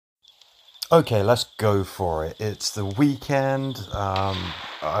Okay, let's go for it. It's the weekend.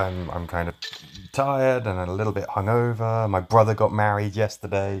 I'm kind of tired and a little bit hungover. My brother got married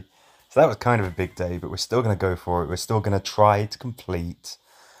yesterday, so that was kind of a big day. But we're still gonna go for it. We're still gonna try to complete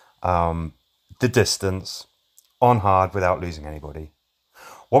the distance on hard without losing anybody.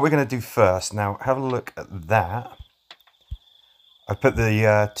 What we're gonna do first now? Have a look at that. I put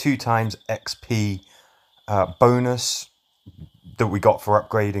the 2 times XP bonus that we got for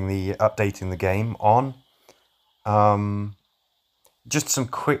updating the game on. Just some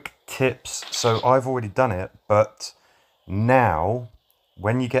quick tips. So I've already done it, but now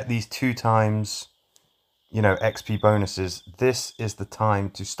when you get these 2 times, XP bonuses, this is the time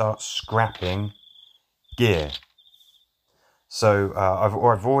to start scrapping gear. So I've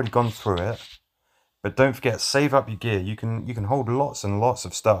already gone through it, but don't forget, save up your gear. You can hold lots and lots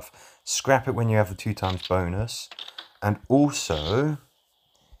of stuff. Scrap it when you have the 2 times bonus, and also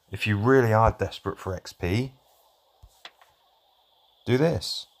if you really are desperate for XP, do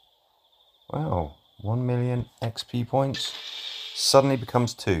this. Wow, 1 million XP points suddenly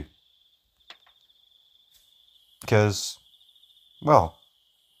becomes 2. Because, well,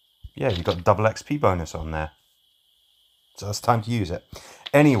 yeah, you got double XP bonus on there. So it's time to use it.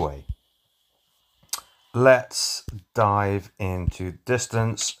 Anyway, let's dive into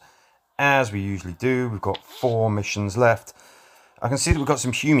distance. As we usually do, we've got 4 missions left. I can see that we've got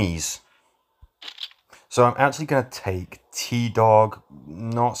some humies. So I'm actually going to take T-Dog.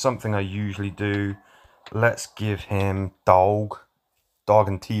 Not something I usually do. Let's give him Dog. Dog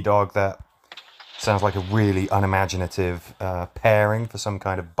and T-Dog. That sounds like a really unimaginative pairing for some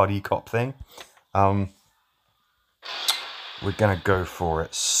kind of buddy cop thing. We're going to go for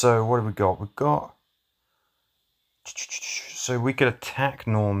it. So what have we got? We've got... So we could attack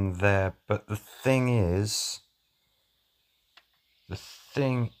Norm there, but the thing is,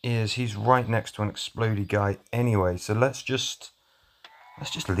 he's right next to an explodey guy anyway. So let's just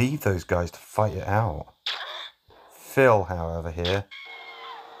leave those guys to fight it out. Phil, however, here,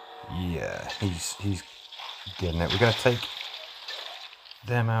 yeah, he's getting it. We're gonna take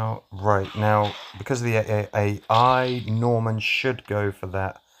them out right now because of the AI. Norman should go for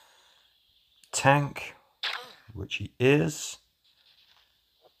that tank, which he is.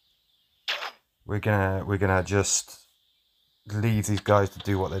 We're gonna just leave these guys to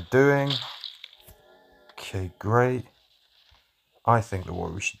do what they're doing. Okay, great. I think that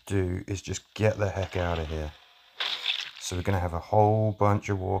what we should do is just get the heck out of here. So we're gonna have a whole bunch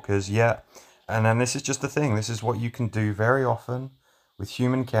of walkers, yeah. And then this is just the thing. This is what you can do very often with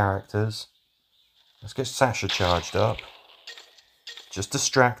human characters. Let's get Sasha charged up. Just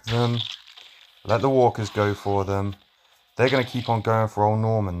distract them. Let the walkers go for them. They're going to keep on going for old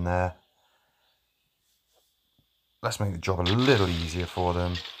Norman there. Let's make the job a little easier for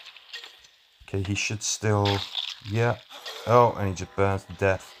them. Okay, he should still... Yeah. Oh, and he just burns to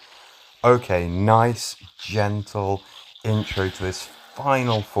death. Okay, nice, gentle intro to this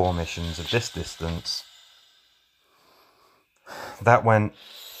final 4 missions of this distance. That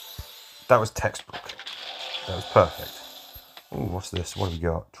was textbook. That was perfect. Oh, what's this? What have we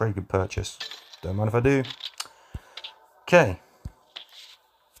got? Trade good purchase. Don't mind if I do. Okay.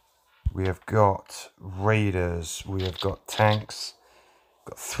 We have got raiders. We have got tanks.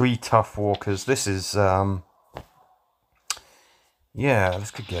 Got 3 tough walkers. This is, yeah,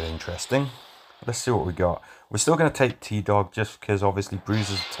 this could get interesting. Let's see what we got. We're still going to take T-Dog just because obviously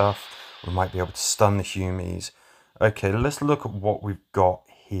bruisers are tough. We might be able to stun the humies. Okay, let's look at what we've got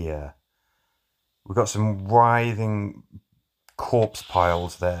here. We've got some writhing corpse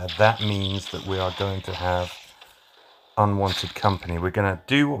piles there. That means that we are going to have unwanted company. We're going to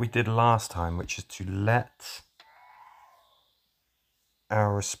do what we did last time, which is to let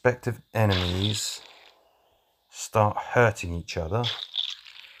our respective enemies start hurting each other.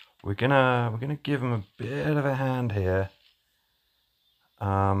 We're gonna give them a bit of a hand here.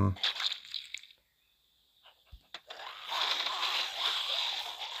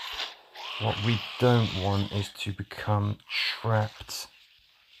 What we don't want is to become trapped.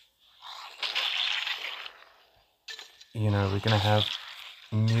 You know, we're gonna have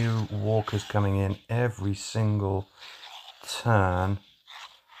new walkers coming in every single turn.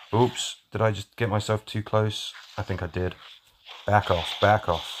 Oops, did I just get myself too close? I think I did. Back off, back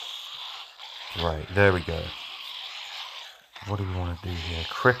off. Right, there we go. What do we want to do here?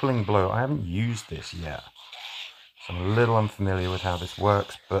 Crippling blow. I haven't used this yet, so I'm a little unfamiliar with how this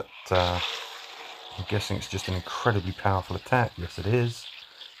works, but I'm guessing it's just an incredibly powerful attack. Yes, it is.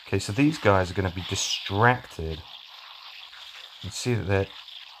 Okay, so these guys are going to be distracted. You can see that they're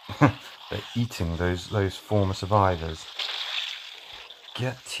they're eating those former survivors.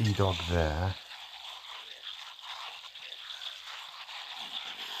 get T-Dog there.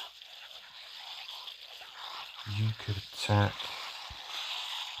 You could attack.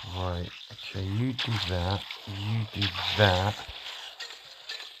 Right, okay, you do that. You do that.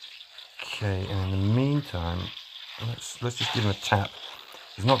 Okay, and in the meantime, let's just give him a tap.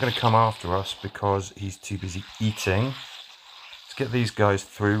 He's not going to come after us because he's too busy eating. Let's get these guys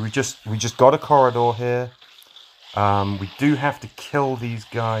through. We just got a corridor here. We do have to kill these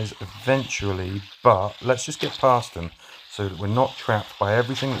guys eventually, but let's just get past them so that we're not trapped by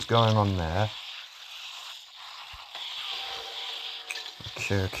everything that's going on there.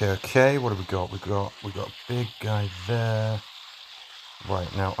 Okay. What have we got? We got a big guy there.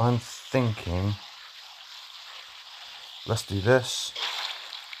 Right, now I'm thinking, let's do this.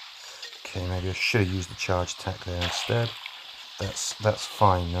 Okay, maybe I should have used the charge attack there instead. That's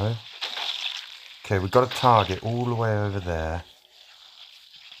fine though. Okay, we've got a target all the way over there.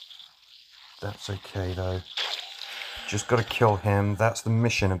 That's okay though. Just got to kill him. That's the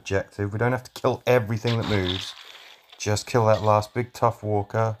mission objective. We don't have to kill everything that moves. Just kill that last big tough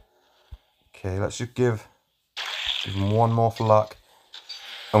walker. Okay, let's just give him one more for luck.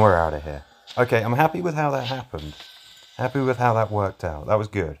 And we're out of here. Okay, I'm happy with how that happened. Happy with how that worked out. That was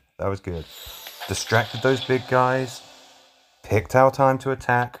good. That was good. Distracted those big guys. Picked our time to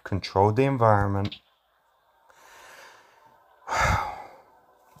attack. Controlled the environment.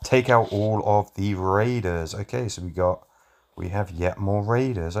 Take out all of the raiders. Okay, so we have yet more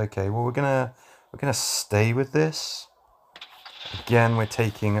raiders. Okay, well we're gonna stay with this. Again, we're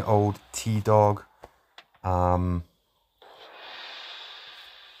taking old T-Dog.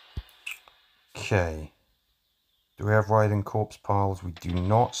 Okay. Do we have riding corpse piles? We do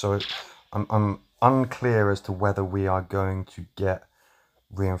not. So I'm unclear as to whether we are going to get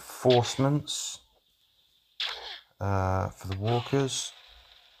reinforcements for the walkers.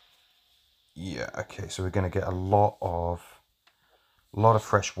 Yeah, okay, so we're going to get a lot of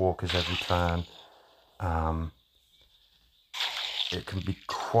fresh walkers every turn. It can be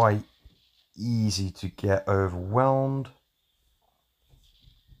quite easy to get overwhelmed.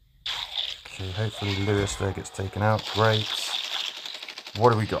 Okay, hopefully Lewis there gets taken out. Great.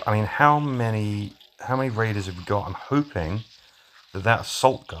 What have we got? I mean, how many raiders have we got? I'm hoping that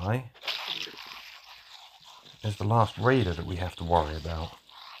assault guy is the last raider that we have to worry about.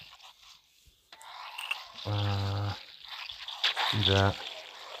 Do that.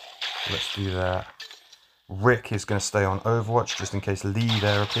 Let's do that. Rick is going to stay on Overwatch just in case Lee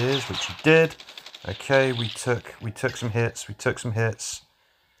there appears, which he did. Okay, we took some hits.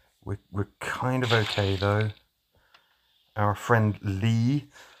 We're kind of okay though. Our friend Lee,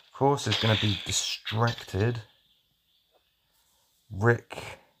 of course, is going to be distracted.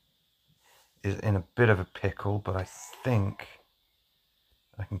 Rick is in a bit of a pickle, but I think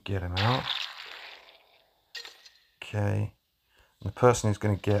I can get him out. Okay. And the person who's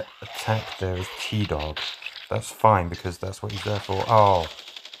going to get attacked there is T-Dog. That's fine because that's what he's there for. Oh.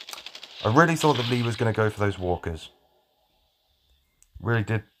 I really thought that Lee was going to go for those walkers. Really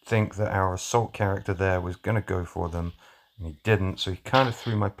did think that our assault character there was going to go for them. And he didn't, so he kind of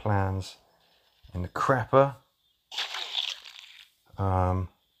threw my plans in the crapper. Come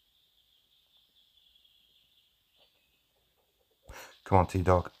on,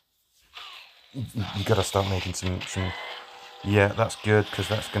 T-Dog. You got to start making some. Yeah, that's good because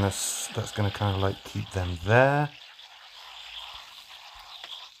that's gonna kind of like keep them there.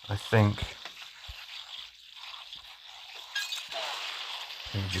 I think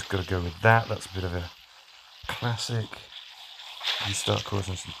you just got to go with that. That's a bit of a classic. You start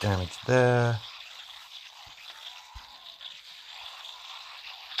causing some damage there.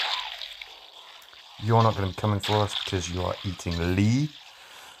 You're not going to be coming for us because you are eating Lee.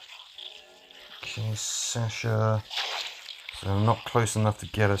 Okay, Sasha. So they're not close enough to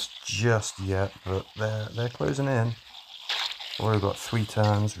get us just yet, but they're closing in. Well, we've got 3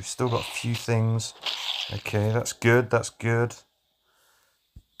 turns. We've still got a few things. Okay, that's good. That's good. Is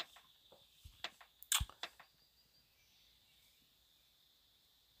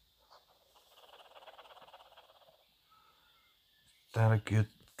that a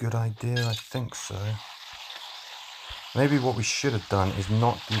good idea? I think so. Maybe what we should have done is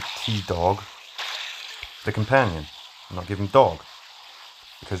not give T-Dog the companion. Not give him Dog.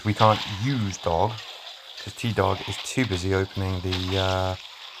 Because we can't use Dog. Because T-Dog is too busy opening the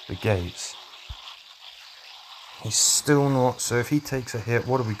gates. He's still not... So if he takes a hit,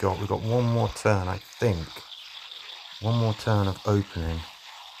 what have we got? We've got one more turn, I think. One more turn of opening.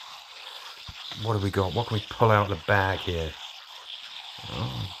 What have we got? What can we pull out of the bag here?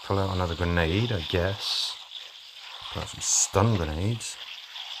 Oh, pull out another grenade, I guess. Pull out some stun grenades.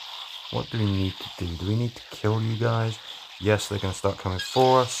 What do we need to do? Do we need to kill you guys? Yes, they're going to start coming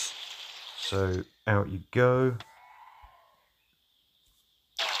for us. So out you go.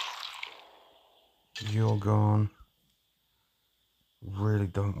 You're gone. Really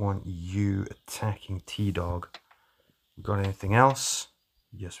don't want you attacking T-Dog. Got anything else?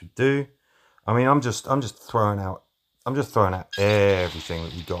 Yes, we do. I mean, I'm just throwing out everything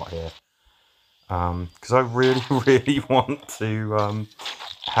that we got here. Because I really, really want to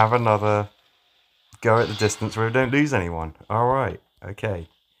have another go at the distance where we don't lose anyone. All right, okay,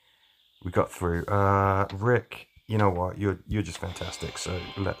 we got through. Rick, you know what? You're just fantastic. So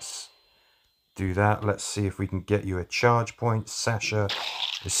let's do that. Let's see if we can get you a charge point. Sasha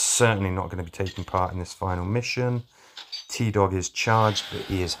is certainly not going to be taking part in this final mission. T-Dog is charged, but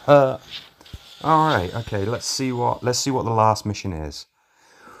he is hurt. All right, okay. Let's see what the last mission is.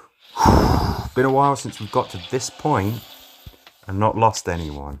 Been a while since we've got to this point and not lost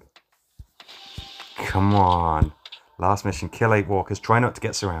anyone. Come on. Last mission, kill 8 walkers. Try not to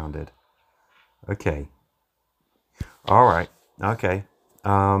get surrounded. Okay. Alright. Okay.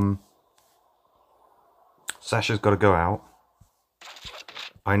 Sasha's got to go out.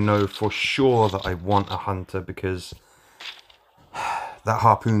 I know for sure that I want a hunter because that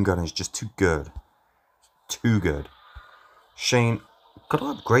harpoon gun is just too good. Too good. Shane, got to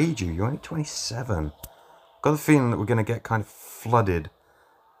upgrade you. You're only 27. Got the feeling that we're going to get kind of flooded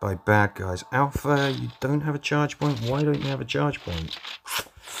by bad guys. Alpha, you don't have a charge point? Why don't you have a charge point?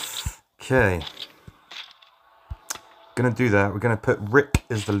 Okay. Gonna do that. We're gonna put Rick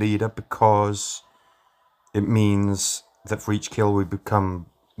as the leader because it means that for each kill we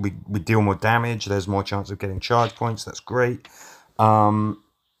deal more damage. There's more chance of getting charge points. That's great. I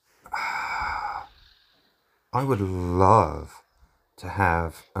would love to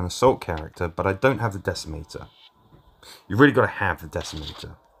have an assault character, but I don't have the decimator. You've really got to have the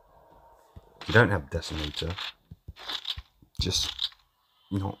decimator. If you don't have the decimator, just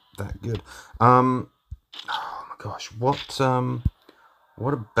not that good. Oh my gosh, what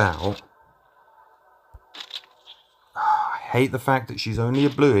about? I hate the fact that she's only a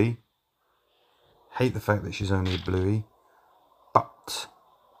bluey. Hate the fact that she's only a bluey. But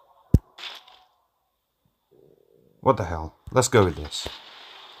what the hell? Let's go with this.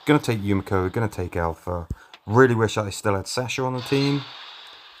 Gonna take Yumiko. Gonna take Alpha. Really wish I still had Sasha on the team.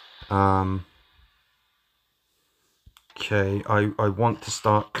 Okay, I want to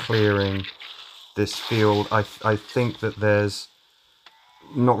start clearing this field. I think that there's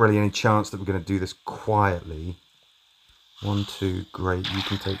not really any chance that we're going to do this quietly. 1, 2, great. You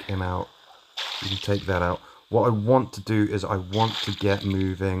can take him out. You can take that out. What I want to do is I want to get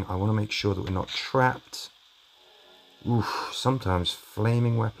moving. I want to make sure that we're not trapped. Oof, sometimes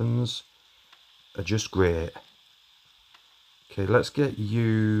flaming weapons are just great. Okay, let's get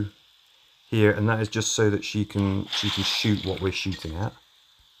you here, and that is just so that she can shoot what we're shooting at.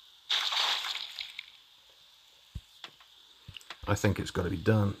 I think it's got to be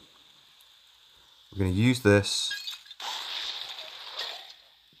done. We're going to use this.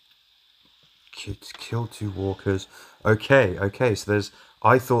 Kill 2 walkers. Okay, so there's...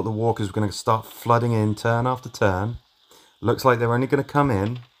 I thought the walkers were going to start flooding in turn after turn. Looks like they're only going to come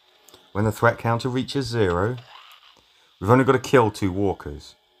in when the threat counter reaches 0. We've only got to kill 2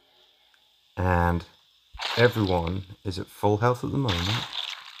 walkers. And everyone is at full health at the moment.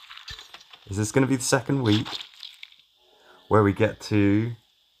 Is this going to be the second week where we get to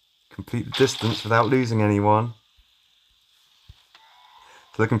complete the distance without losing anyone?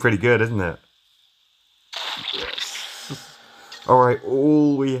 It's looking pretty good, isn't it? Yes. Alright,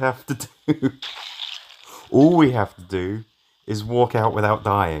 all we have to do is walk out without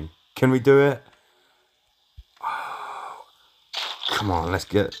dying. Can we do it? Oh, come on, let's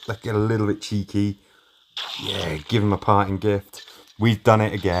get a little bit cheeky. Yeah, give him a parting gift. We've done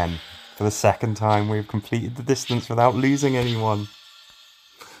it again. For the second time, we've completed the distance without losing anyone.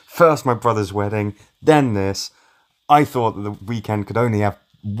 First my brother's wedding, then this. I thought that the weekend could only have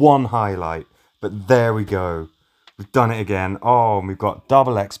one highlight, but there we go. We've done it again. Oh, and we've got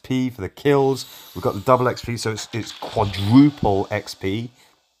double XP for the kills. We've got the double XP, so it's quadruple XP.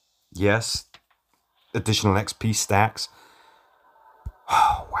 Yes, additional XP stacks.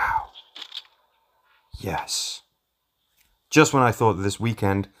 Oh, wow. Yes. Just when I thought that this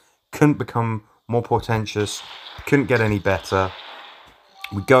weekend couldn't become more portentous, couldn't get any better,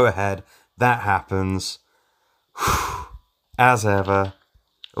 we go ahead. That happens. As ever.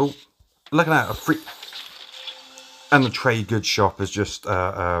 Oh, look at that. A free... And the trade goods shop is just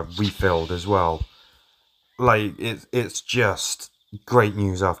refilled as well. Like, it's just great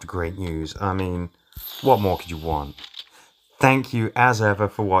news after great news. I mean, what more could you want? Thank you as ever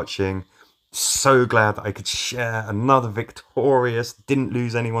for watching. So glad that I could share another victorious, didn't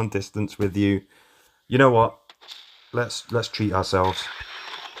lose anyone distance with you. You know what? Let's treat ourselves.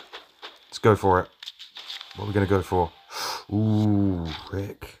 Let's go for it. What are we gonna go for? Ooh,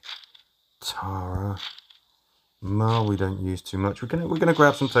 Rick, Tara. No, we don't use too much. We're gonna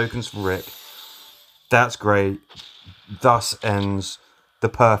grab some tokens for Rick. That's great. Thus ends the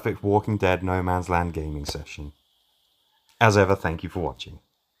perfect Walking Dead No Man's Land gaming session. As ever, thank you for watching.